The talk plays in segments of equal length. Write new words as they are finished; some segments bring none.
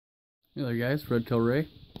Hey there guys, Redtail Ray.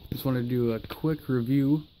 Just wanted to do a quick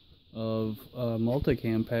review of a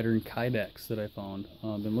multicam pattern Kydex that I found.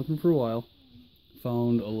 Been looking for a while.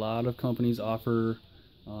 Found a lot of companies offer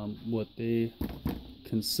what they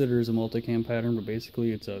consider as a multicam pattern, but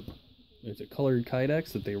basically it's a colored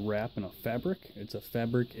Kydex that they wrap in a fabric. It's a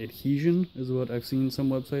fabric adhesion is what I've seen some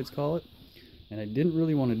websites call it. And I didn't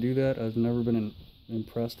really want to do that. I've never been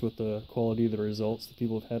impressed with the quality of the results that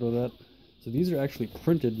people have had with that. So these are actually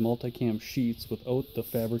printed multicam sheets without the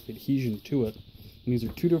fabric adhesion to it. And these are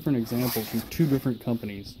two different examples from two different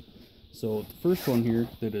companies. So the first one here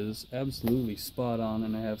that is absolutely spot on,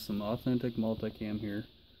 and I have some authentic multicam here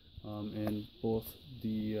in both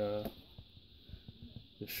the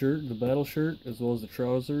shirt, the battle shirt, as well as the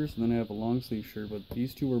trousers, and then I have a long sleeve shirt. But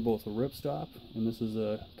these two were both a ripstop, and this is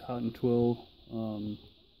a cotton twill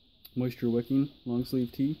moisture wicking long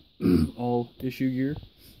sleeve tee, all issue gear.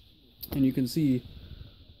 And you can see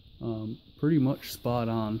pretty much spot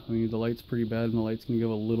on. I mean, the light's pretty bad, and the light's going to give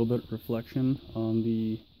a little bit of reflection on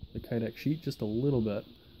the Kydex sheet, just a little bit.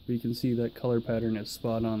 But you can see that color pattern is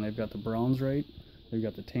spot on. They've got the browns right, they've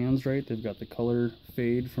got the tans right, they've got the color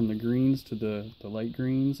fade from the greens to the light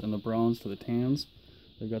greens, and the browns to the tans.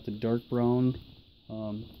 They've got the dark brown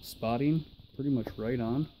spotting pretty much right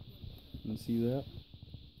on. You can see that.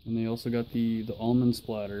 And they also got the almond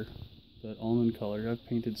splatter, that almond color. I've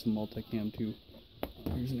painted some multicam too.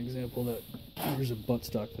 Here's an example that here's a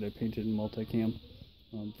buttstock that I painted in multicam.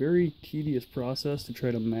 Very tedious process to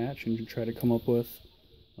try to match and to try to come up with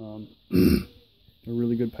a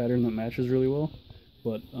really good pattern that matches really well.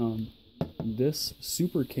 But this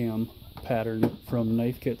SuperCam pattern from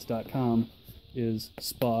knifekits.com is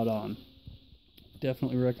spot on.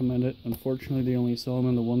 Definitely recommend it. Unfortunately, they only sell them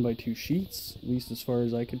in the 1x2 sheets, at least as far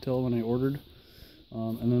as I could tell when I ordered.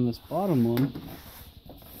 And then this bottom one,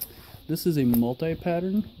 this is a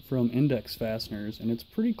multi-pattern from Index Fasteners, and it's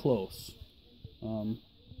pretty close,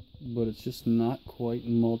 but it's just not quite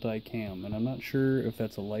multi-cam, and I'm not sure if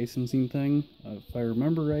that's a licensing thing. If I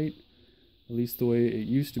remember right, at least the way it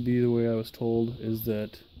used to be, the way I was told, is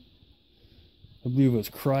that I believe it was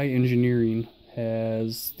Cry Engineering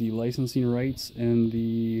has the licensing rights and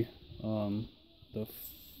the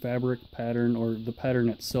fabric pattern, or the pattern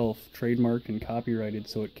itself, trademarked and copyrighted,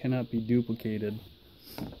 so it cannot be duplicated.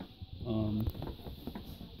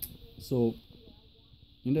 So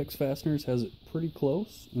Index Fasteners has it pretty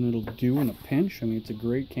close, and it'll do in a pinch. I mean, it's a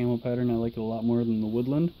great camo pattern. I like it a lot more than the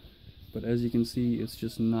Woodland, but as you can see, it's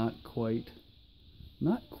just not quite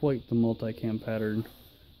the multicam pattern,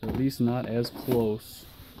 or at least not as close.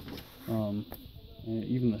 And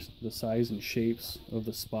even the size and shapes of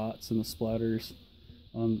the spots and the splatters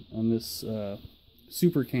on this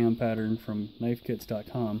SuperCam pattern from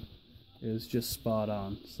knifekits.com is just spot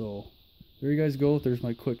on. So there you guys go. There's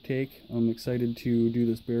my quick take. I'm excited to do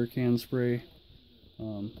this bear can spray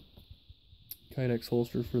Kydex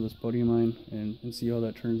holster for this buddy of mine and see how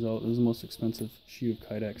that turns out. This is the most expensive sheet of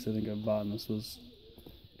Kydex I think I've bought, and this was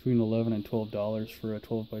between $11 and $12 for a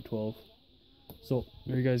 12x12. So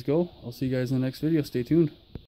there you guys go. I'll see you guys in the next video. Stay tuned.